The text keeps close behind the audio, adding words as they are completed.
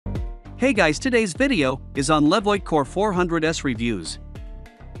Hey guys, today's video is on Levoit Core 400S reviews.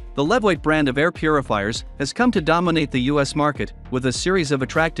 The Levoit brand of air purifiers has come to dominate the US market with a series of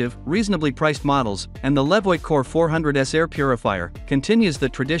attractive, reasonably priced models, and the Levoit Core 400S air purifier continues the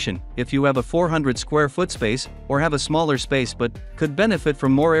tradition. If you have a 400 square foot space or have a smaller space but could benefit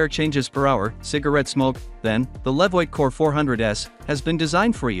from more air changes per hour, cigarette smoke, then the Levoit Core 400S has been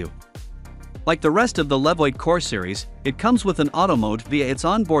designed for you. Like the rest of the Levoit Core series, it comes with an auto mode via its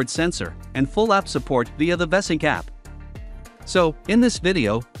onboard sensor and full app support via the VESync app. So, in this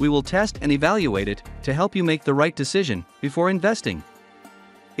video, we will test and evaluate it to help you make the right decision before investing.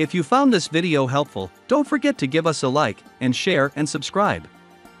 If you found this video helpful, don't forget to give us a like and share and subscribe.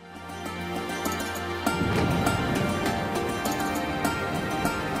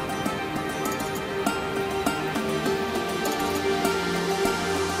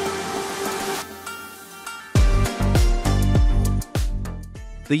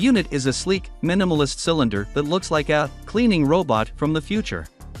 The unit is a sleek, minimalist cylinder that looks like a cleaning robot from the future.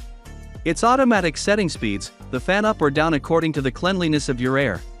 Its automatic setting speeds the fan up or down according to the cleanliness of your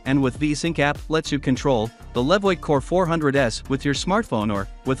air, and with VESync app lets you control the Levoit Core 400S with your smartphone or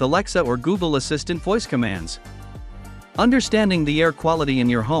with Alexa or Google Assistant voice commands. Understanding the air quality in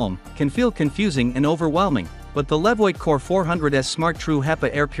your home can feel confusing and overwhelming, but the Levoit Core 400S Smart True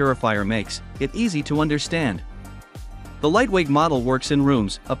HEPA air purifier makes it easy to understand. The lightweight model works in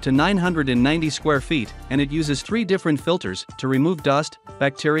rooms up to 990 square feet, and it uses 3 different filters to remove dust,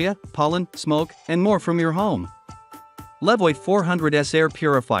 bacteria, pollen, smoke, and more from your home. Levoit 400S air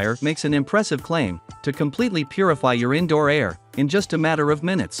purifier makes an impressive claim to completely purify your indoor air in just a matter of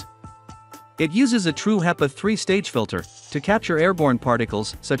minutes. It uses a true HEPA 3-stage filter to capture airborne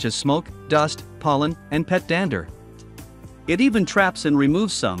particles such as smoke, dust, pollen, and pet dander. It even traps and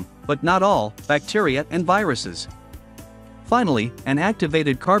removes some, but not all, bacteria and viruses. Finally, an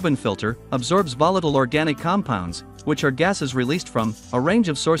activated carbon filter absorbs volatile organic compounds, which are gases released from a range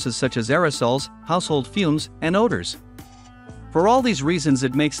of sources such as aerosols, household fumes, and odors. For all these reasons,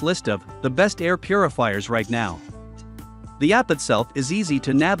 it makes list of the best air purifiers right now. The app itself is easy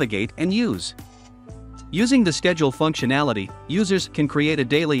to navigate and use. Using the schedule functionality, users can create a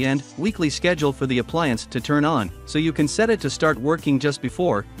daily and weekly schedule for the appliance to turn on, so you can set it to start working just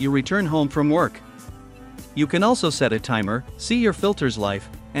before you return home from work. You can also set a timer, see your filter's life,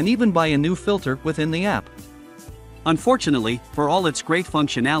 and even buy a new filter within the app. Unfortunately, for all its great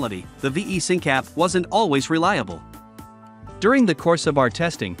functionality, the VESync app wasn't always reliable. During the course of our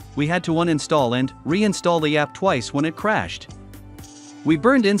testing, we had to uninstall and reinstall the app twice when it crashed. We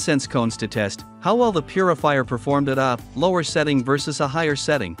burned incense cones to test how well the purifier performed at a lower setting versus a higher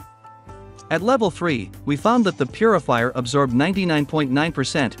setting. At level 3, we found that the purifier absorbed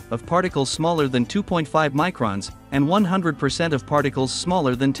 99.9% of particles smaller than 2.5 microns and 100% of particles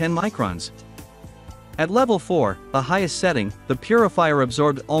smaller than 10 microns. At level 4, the highest setting, the purifier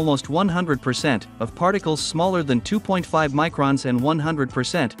absorbed almost 100% of particles smaller than 2.5 microns and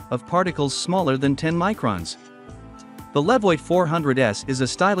 100% of particles smaller than 10 microns. The Levoit 400S is a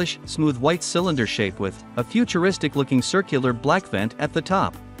stylish, smooth white cylinder shape with a futuristic-looking circular black vent at the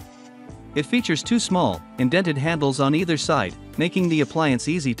top. It features 2 small, indented handles on either side, making the appliance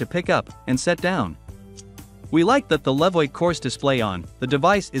easy to pick up and set down. We like that the Levoit Core's display on the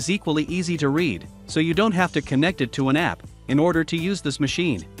device is equally easy to read, so you don't have to connect it to an app in order to use this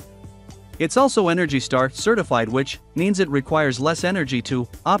machine. It's also Energy Star certified, which means it requires less energy to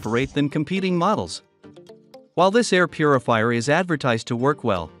operate than competing models. While this air purifier is advertised to work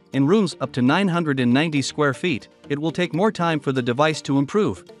well in rooms up to 990 square feet, it will take more time for the device to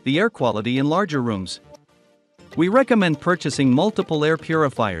improve the air quality in larger rooms. We recommend purchasing multiple air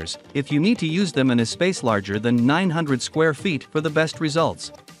purifiers if you need to use them in a space larger than 900 square feet for the best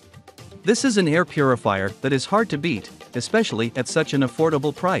results. This is an air purifier that is hard to beat, especially at such an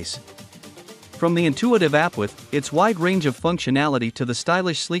affordable price. From the intuitive app with its wide range of functionality to the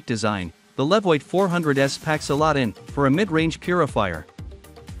stylish sleek design, the Levoit 400S packs a lot in for a mid-range purifier.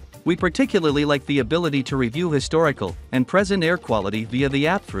 We particularly like the ability to review historical and present air quality via the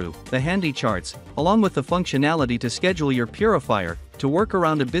app through the handy charts, along with the functionality to schedule your purifier to work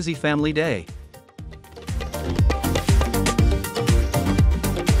around a busy family day.